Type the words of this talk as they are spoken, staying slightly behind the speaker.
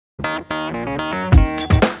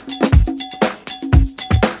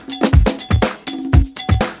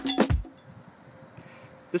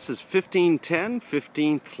This is 1510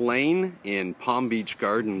 15th Lane in Palm Beach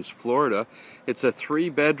Gardens, Florida. It's a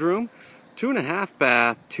 3-bedroom, 2.5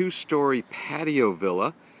 bath, 2-story patio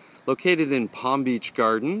villa located in Palm Beach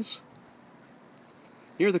Gardens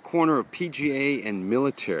near the corner of PGA and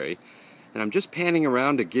Military. And I'm just panning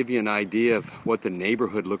around to give you an idea of what the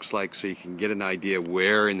neighborhood looks like so you can get an idea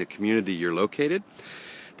where in the community you're located.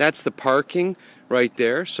 That's the parking right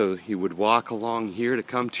there, so you would walk along here to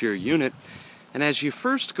come to your unit. And as you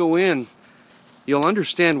first go in, you'll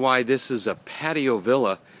understand why this is a patio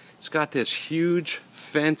villa. It's got this huge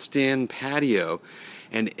fenced-in patio,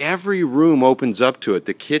 and every room opens up to it.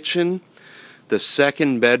 The kitchen, the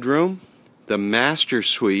second bedroom, the master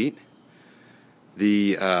suite,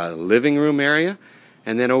 the living room area,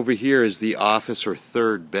 and then over here is the office or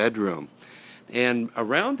third bedroom. And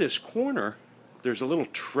around this corner, there's a little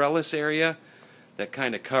trellis area that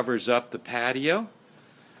kind of covers up the patio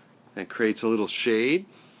and creates a little shade.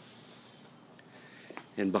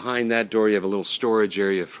 And behind that door you have a little storage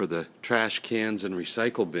area for the trash cans and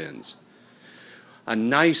recycle bins. A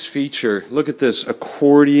nice feature, look at this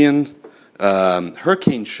accordion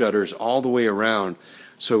hurricane shutters all the way around.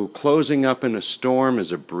 So closing up in a storm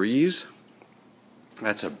is a breeze.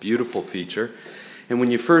 That's a beautiful feature. And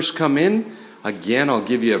when you first come in, again, I'll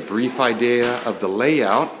give you a brief idea of the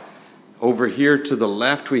layout. Over here to the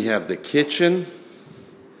left we have the kitchen,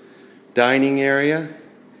 dining area,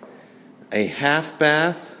 a half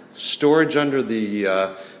bath, storage under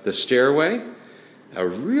the stairway, a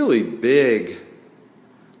really big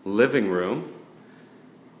living room,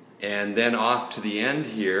 and then off to the end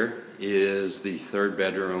here is the third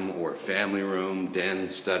bedroom or family room, den,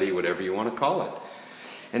 study, whatever you want to call it.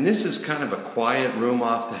 And this is kind of a quiet room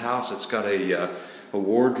off the house. It's got a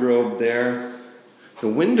wardrobe there. The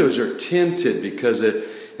windows are tinted because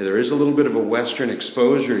there is a little bit of a western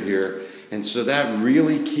exposure here, and so that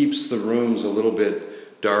really keeps the rooms a little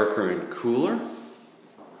bit darker and cooler.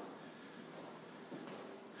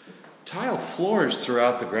 Tile floors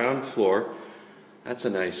throughout the ground floor. That's a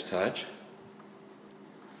nice touch.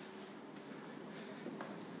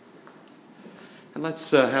 And let's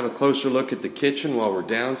have a closer look at the kitchen while we're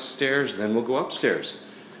downstairs, then we'll go upstairs.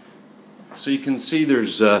 So you can see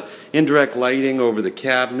there's indirect lighting over the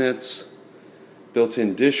cabinets,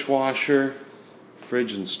 built-in dishwasher,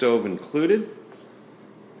 fridge and stove included.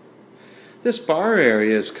 This bar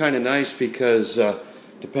area is kind of nice because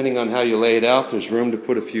depending on how you lay it out, there's room to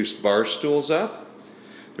put a few bar stools up.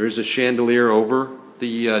 There's a chandelier over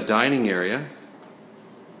the dining area.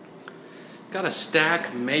 Got a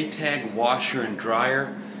stack Maytag washer and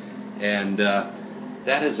dryer, and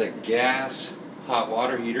that is a gas hot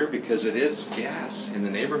water heater because it is gas in the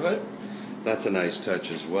neighborhood. That's a nice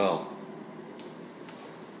touch as well.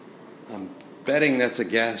 I'm betting that's a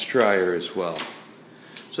gas dryer as well.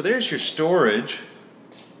 So there's your storage,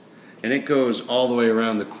 and it goes all the way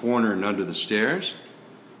around the corner and under the stairs.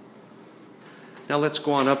 Now let's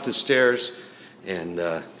go on up the stairs and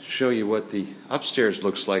show you what the upstairs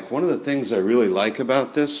looks like. One of the things I really like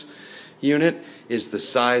about this unit is the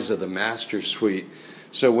size of the master suite.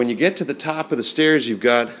 So when you get to the top of the stairs, you've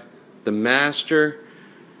got the master,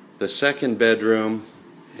 the second bedroom,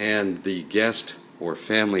 and the guest or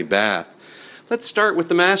family bath. Let's start with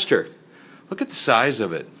the master. Look at the size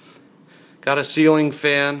of it. Got a ceiling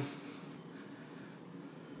fan.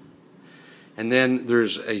 And then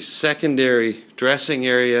there's a secondary dressing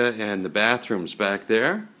area and the bathrooms back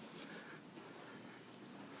there.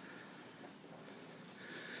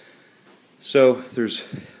 So there's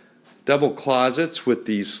double closets with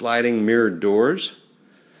these sliding mirrored doors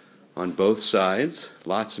on both sides.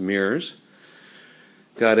 Lots of mirrors.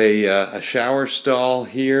 Got a shower stall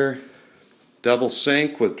here. Double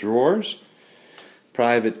sink with drawers.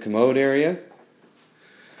 Private commode area.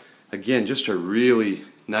 Again, just a really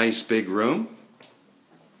nice big room.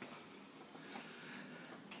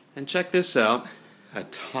 And check this out, a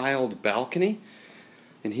tiled balcony.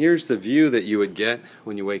 And here's the view that you would get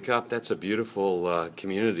when you wake up. That's a beautiful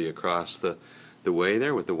community across the way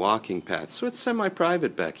there with the walking path. So it's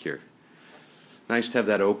semi-private back here. Nice to have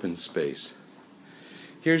that open space.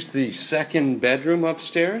 Here's the second bedroom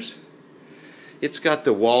upstairs. It's got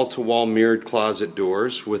the wall-to-wall mirrored closet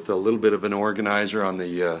doors with a little bit of an organizer on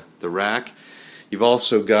the rack. You've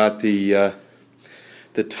also got the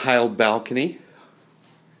tiled balcony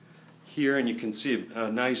here, and you can see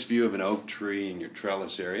a nice view of an oak tree in your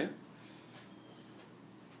trellis area.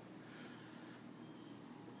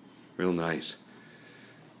 Real nice.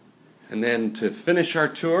 And then to finish our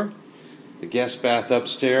tour, the guest bath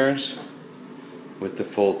upstairs with the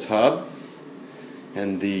full tub.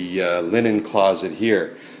 and the linen closet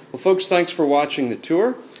here. Well, folks, thanks for watching the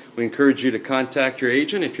tour. We encourage you to contact your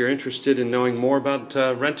agent if you're interested in knowing more about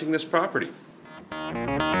renting this property.